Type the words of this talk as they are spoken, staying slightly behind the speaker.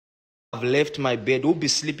I've left my bed. Who'll be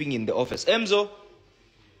sleeping in the office? Emzo?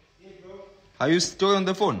 Are you still on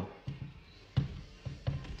the phone?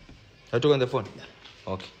 Are you talking on the phone? Yeah.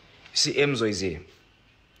 Okay. You see, Emzo is here.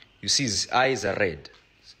 You see, his eyes are red.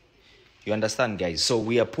 You understand, guys? So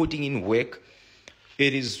we are putting in work.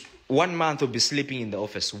 It is 1 month we'll be sleeping in the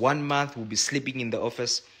office. 1 month we'll be sleeping in the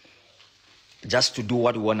office just to do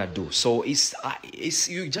what we want to do. So you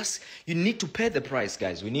need to pay the price,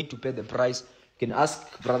 guys. We need to pay the price. You can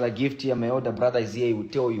ask Brother Gift here. My older brother is here. He will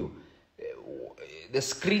tell you. The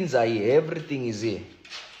screens are here. Everything is here.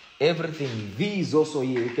 Everything. V is also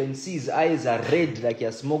here. You can see his eyes are red like he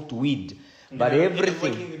has smoked weed. But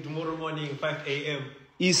everything. He's working tomorrow morning, 5 a.m.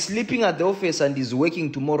 He's sleeping at the office and he's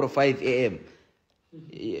working tomorrow, 5 a.m.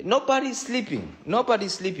 Nobody's sleeping.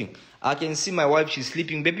 Nobody's sleeping. I can see my wife. She's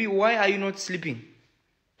sleeping. Baby, why are you not sleeping?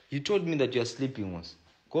 You told me that you're sleeping, Mos.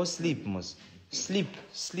 Go sleep, Mos. Sleep,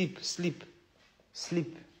 sleep, sleep,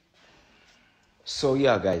 sleep. So,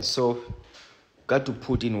 yeah, guys. So, got to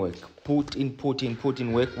put in work. Put in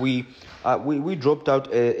work. We dropped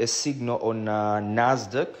out a signal on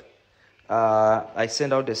Nasdaq. I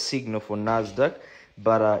sent out a signal for Nasdaq,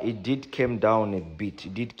 but it did came down a bit.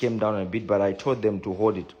 But I told them to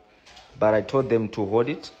hold it.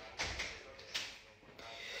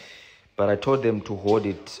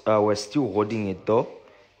 We're still holding it though.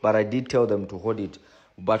 But I did tell them to hold it.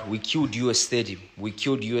 But we killed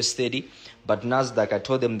US30. But Nasdaq, I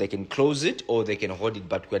told them they can close it or they can hold it.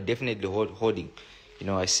 But we're definitely holding. You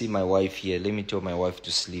know, I see my wife here. Let me tell my wife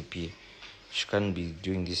to sleep here. She can't be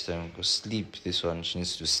doing this time. Go sleep. This one, she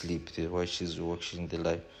needs to sleep. While she's watching the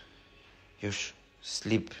live. Yosh,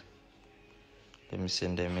 sleep. Let me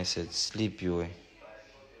send a message. Sleep, you.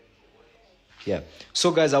 Yeah.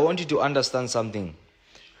 So, guys, I want you to understand something.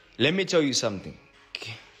 Let me tell you something.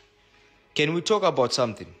 Can we talk about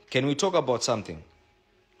something? Can I talk about something?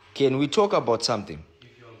 Can I talk about something?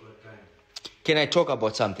 Can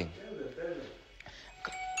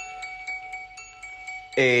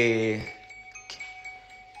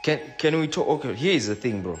we talk? Okay, here is the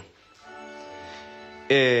thing, bro.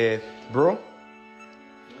 Bro.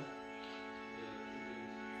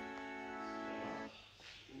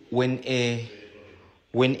 When a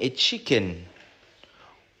chicken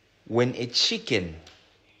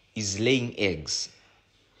is laying eggs,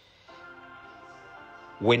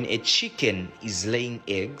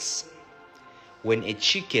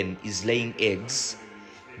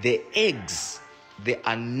 the eggs, they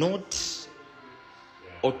are not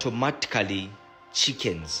automatically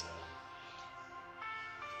chickens.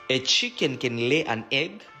 A chicken can lay an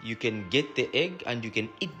egg, you can get the egg and you can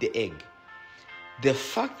eat the egg. The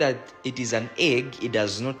fact that it is an egg, it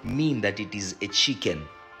does not mean that it is a chicken.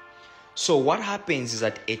 So what happens is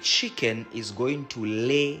that a chicken is going to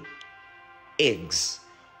lay eggs.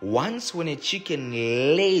 Once when a chicken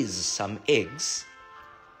lays some eggs,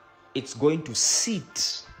 it's going to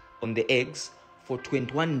sit on the eggs for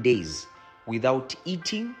 21 days without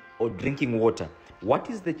eating or drinking water. What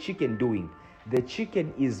is the chicken doing? The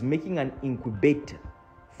chicken is making an incubator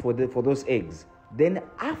for those eggs. Then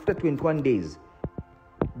after 21 days,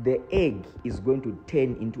 the egg is going to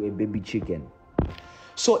turn into a baby chicken.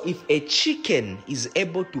 So if a chicken is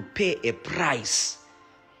able to pay a price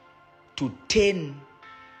to turn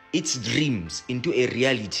its dreams into a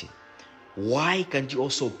reality, why can't you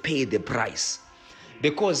also pay the price?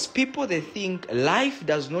 Because people, they think life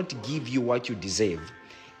does not give you what you deserve.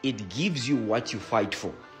 It gives you what you fight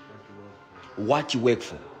for, what you work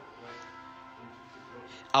for.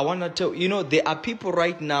 I want to tell you, there are people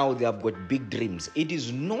right now, they have got big dreams. It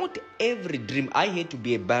is not every dream. I hate to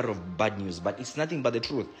be a bearer of bad news, but it's nothing but the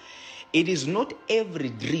truth. It is not every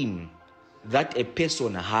dream that a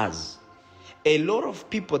person has. A lot of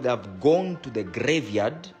people that have gone to the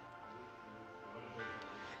graveyard,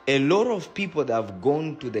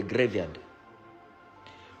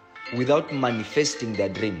 without manifesting their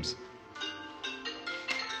dreams.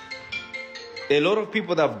 A lot of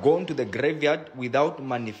people that have gone to the graveyard without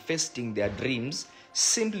manifesting their dreams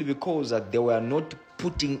simply because that they were not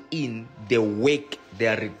putting in the work they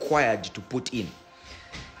are required to put in.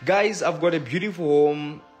 Guys, I've got a beautiful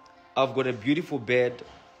home. I've got a beautiful bed.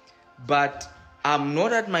 But I'm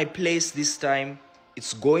not at my place this time.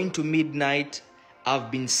 It's going to midnight. I've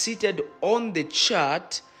been seated on the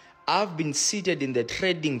chart. I've been seated in the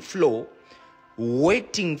trading floor,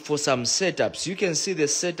 waiting for some setups. You can see the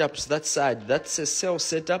setups that side. That's a sell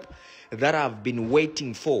setup that I've been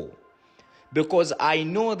waiting for. Because I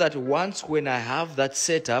know that once when I have that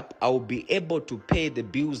setup, I'll be able to pay the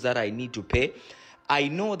bills that I need to pay. I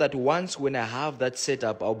know that once when I have that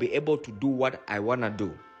setup, I'll be able to do what I want to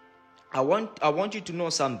do. I want you to know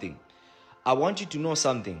something. I want you to know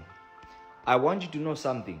something. I want you to know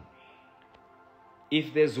something.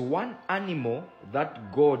 If there's one animal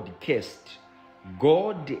that God cursed,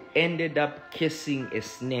 God ended up cursing a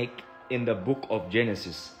snake in the book of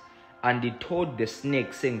Genesis. And he told the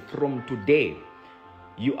snake, saying, from today,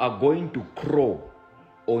 you are going to crawl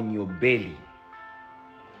on your belly.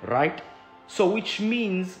 Right? So which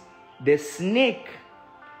means the snake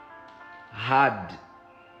had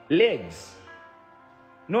legs.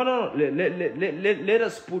 No. Let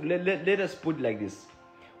us put like this.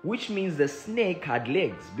 Which means the snake had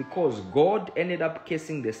legs, because God ended up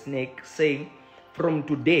cursing the snake, saying, from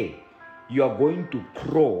today, you are going to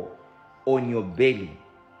crawl on your belly.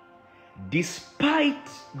 Despite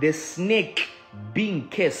the snake being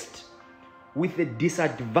cursed, with the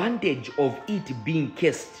disadvantage of it being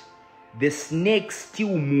cursed, the snake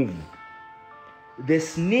still moved. The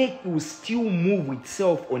snake will still move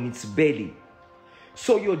itself on its belly.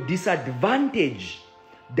 So your disadvantage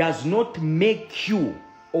does not make you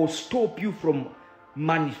or stop you from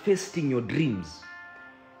manifesting your dreams.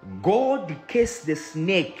 God cursed the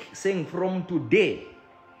snake, saying, from today,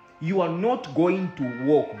 you are not going to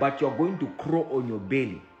walk, but you are going to crawl on your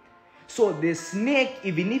belly. So the snake,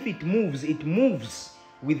 even if it moves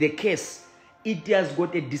with the curse. It has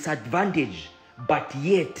got a disadvantage, but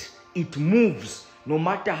yet it moves no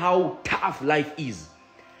matter how tough life is.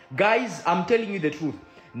 Guys, I'm telling you the truth.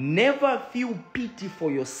 Never feel pity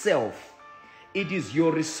for yourself. It is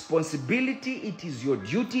your responsibility. It is your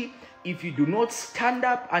duty. If you do not stand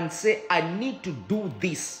up and say, I need to do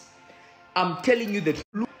this, I'm telling you the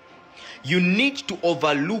truth. You need to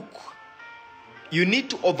overlook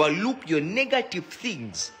your negative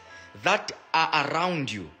things that are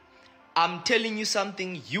around you. I'm telling you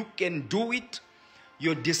something, you can do it.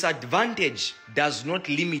 Your disadvantage does not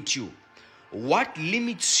limit you. What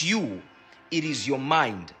limits you, it is your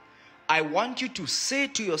mind. I want you to say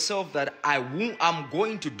to yourself that I'm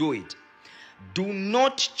going to do it. Do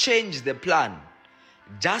not change the plan.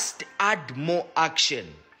 Just add more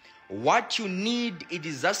action. What you need, it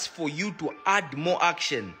is just for you to add more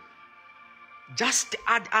action. Just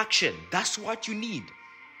add action. That's what you need.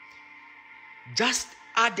 Just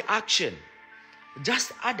add action.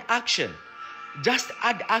 Just add action. Just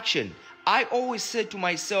add action. I always say to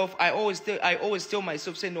myself, I always tell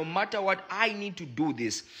myself, say, no matter what, I need to do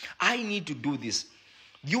this. I need to do this.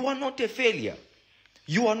 You are not a failure.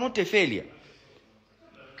 You are not a failure.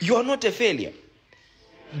 You are not a failure.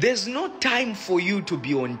 There's no time for you to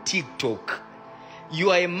be on TikTok.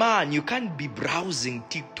 You are a man. You can't be browsing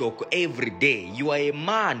TikTok every day. You are a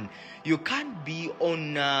man. You can't be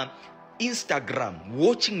on Instagram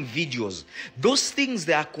watching videos. Those things,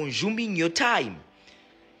 they are consuming your time.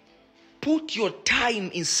 Put your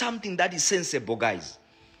time in something that is sensible, guys.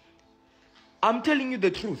 I'm telling you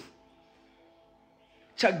the truth.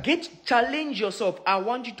 Challenge yourself. I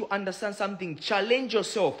want you to understand something. Challenge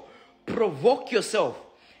yourself. Provoke yourself.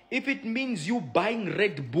 If it means you buying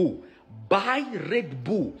Red Bull, buy Red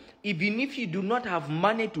Bull. Even if you do not have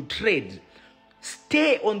money to trade,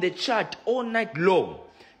 stay on the chart all night long.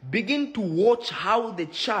 Begin to watch how the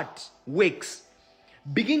chart works.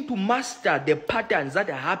 Begin to master the patterns that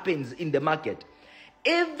happens in the market.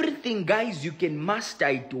 Everything, guys, you can master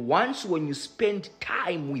it once when you spend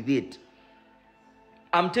time with it.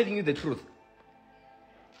 I'm telling you the truth.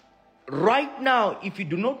 Right now, if you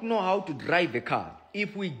do not know how to drive a car,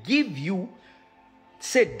 if we give you,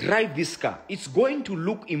 say, drive this car, it's going to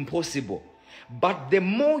look impossible. But the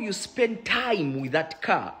more you spend time with that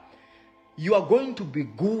car, you are going to be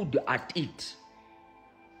good at it.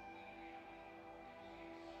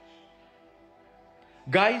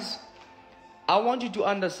 Guys, I want you to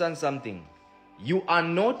understand something. You are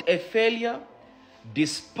not a failure,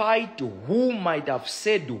 despite who might have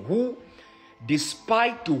said who,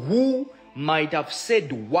 despite who might have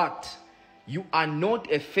said what. You are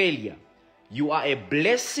not a failure. You are a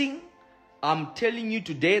blessing. I'm telling you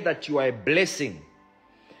today that you are a blessing.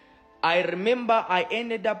 I remember I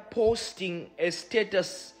ended up posting a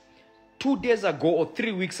status 2 days ago or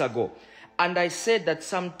 3 weeks ago. And I said that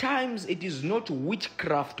sometimes it is not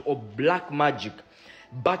witchcraft or black magic,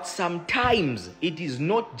 but sometimes it is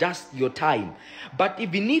not just your time. But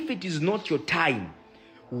even if it is not your time,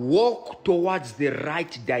 walk towards the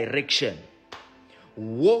right direction.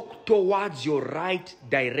 Walk towards your right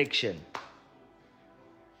direction.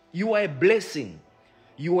 You are a blessing.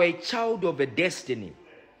 You are a child of a destiny.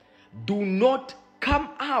 Do not come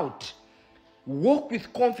out. Walk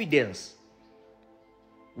with confidence.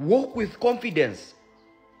 Walk with confidence.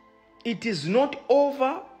 It is not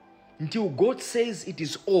over until God says it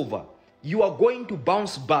is over. You are going to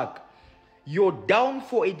bounce back. Your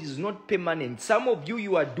downfall, it is not permanent. Some of you,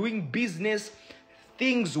 you are doing business,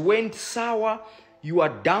 things went sour, you are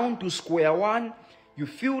down to square one, you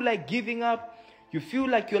feel like giving up, you feel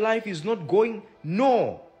like your life is not going.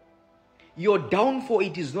 No. Your downfall,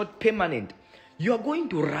 it is not permanent. You are going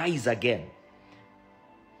to rise again.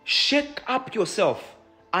 Shake up yourself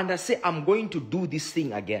and say, I'm going to do this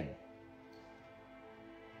thing again.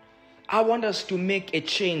 I want us to make a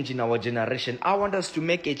change in our generation. I want us to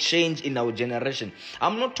make a change in our generation.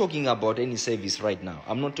 I'm not talking about any service right now.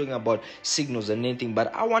 I'm not talking about signals and anything,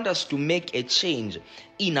 but I want us to make a change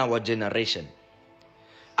in our generation.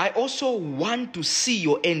 I also want to see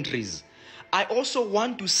your entries. I also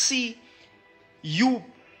want to see you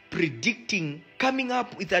predicting, coming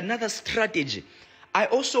up with another strategy. I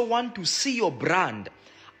also want to see your brand.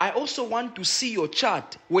 I also want to see your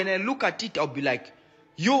chart. When I look at it, I'll be like,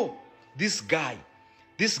 yo, this guy,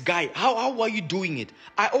 how are you doing it?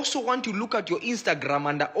 I also want to look at your Instagram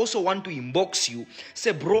and I also want to inbox you.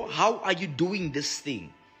 Say, bro, how are you doing this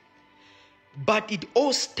thing? But it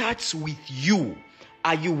all starts with you.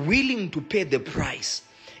 Are you willing to pay the price?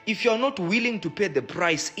 If you're not willing to pay the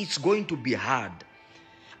price, it's going to be hard.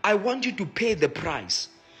 I want you to pay the price.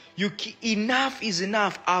 Enough is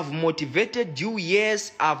enough. I've motivated you.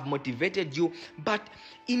 Yes, I've motivated you. But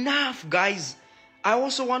enough, guys. I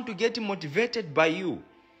also want to get motivated by you.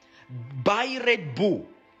 Buy Red Bull.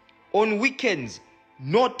 On weekends,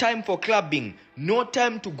 no time for clubbing. No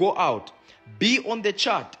time to go out. Be on the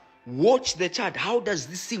chart. Watch the chart. How does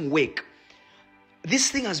this thing work?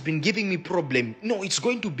 This thing has been giving me problem. No, it's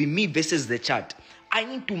going to be me versus the chart. I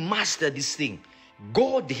need to master this thing.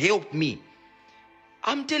 God help me.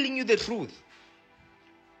 I'm telling you the truth.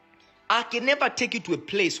 I can never take you to a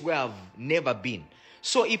place where I've never been.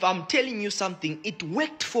 So if I'm telling you something, it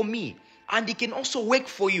worked for me and it can also work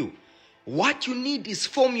for you. What you need is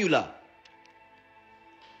formula.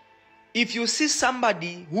 If you see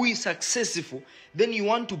somebody who is successful, then you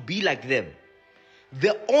want to be like them.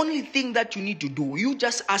 The only thing that you need to do, you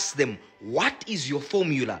just ask them, what is your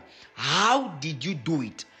formula? How did you do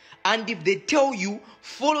it? And if they tell you,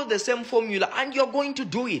 follow the same formula, and you're going to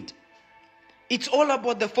do it. It's all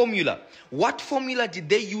about the formula. What formula did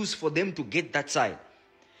they use for them to get that side?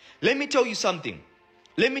 Let me tell you something.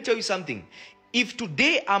 If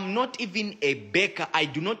today I'm not even a baker, I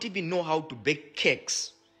do not even know how to bake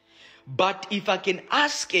cakes. But if I can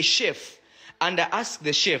ask a chef, and I ask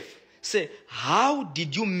the chef, say, how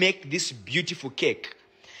did you make this beautiful cake?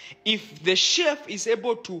 If the chef is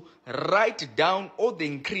able to write down all the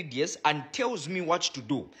ingredients and tells me what to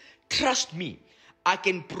do, trust me, I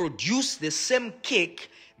can produce the same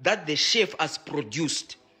cake that the chef has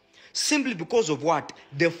produced. Simply because of what?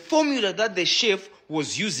 The formula that the chef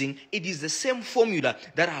was using, it is the same formula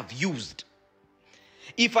that I've used.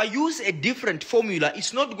 If I use a different formula,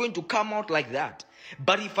 it's not going to come out like that.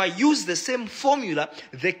 But if I use the same formula,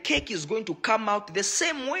 the cake is going to come out the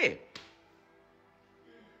same way.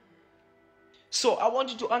 So I want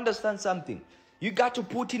you to understand something. You got to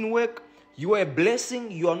put in work. You are a blessing.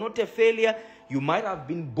 You are not a failure. You might have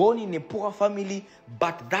been born in a poor family,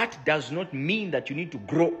 but that does not mean that you need to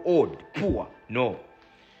grow old, poor. No.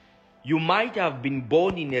 You might have been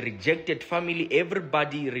born in a rejected family.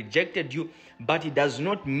 Everybody rejected you, but it does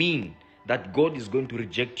not mean that God is going to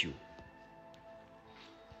reject you.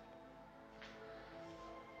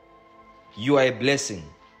 You are a blessing.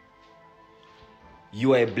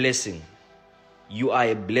 You are a blessing. You are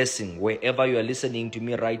a blessing. Wherever you are listening to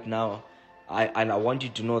me right now, I want you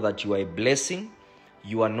to know that you are a blessing.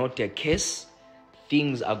 You are not a curse.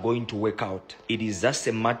 Things are going to work out. It is just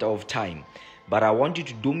a matter of time. But I want you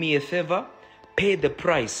to do me a favor. Pay the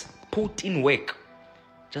price. Put in work.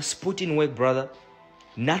 Just put in work, brother.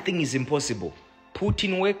 Nothing is impossible. Put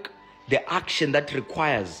in work. The action that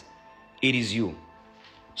requires, it is you.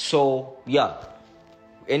 So, yeah.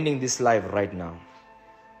 Ending this live right now.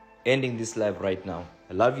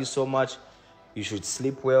 I love you so much. You should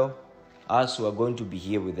sleep well. Us who are going to be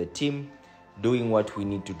here with the team, doing what we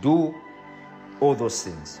need to do. All those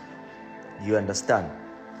things. You understand?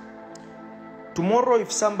 Tomorrow, if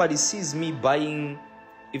somebody sees me buying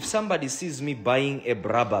a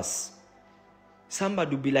Brabus,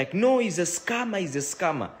 somebody will be like, no, he's a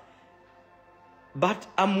scammer. But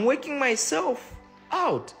I'm working myself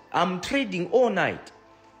out. I'm trading all night.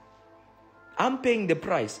 I'm paying the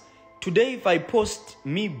price. Today, if I post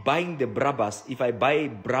me buying the Brabus, if I buy a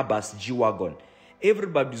Brabus G-Wagon,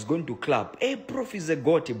 everybody's going to clap. Hey, Prof is a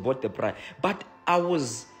god, he bought the price. But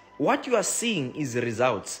what you are seeing is the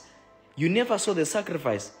results. You never saw the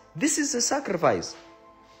sacrifice. This is a sacrifice.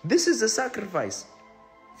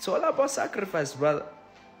 It's all about sacrifice, brother.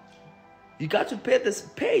 You got to pay this,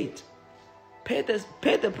 pay it. Pay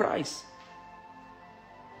the price.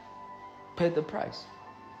 Pay the price.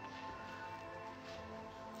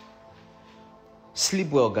 Sleep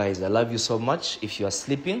well, guys. I love you so much. If you are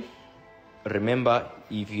sleeping, remember,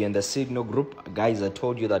 if you're in the signal group, guys, I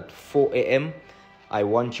told you that 4 a.m. I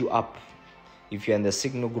want you up. If you're in the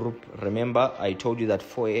signal group, remember, I told you that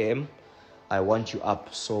 4 a.m. I want you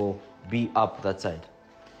up. So be up that side.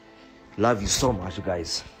 Love you so much,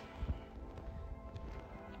 guys.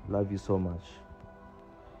 Love you so much.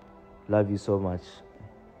 Love you so much.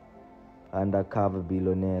 Undercover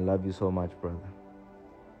Billionaire. Love you so much, brother.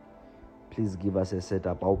 Please give us a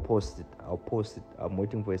setup. I'll post it. I'll post it. I'm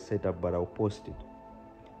waiting for a setup, but I'll post it.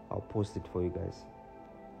 I'll post it for you guys.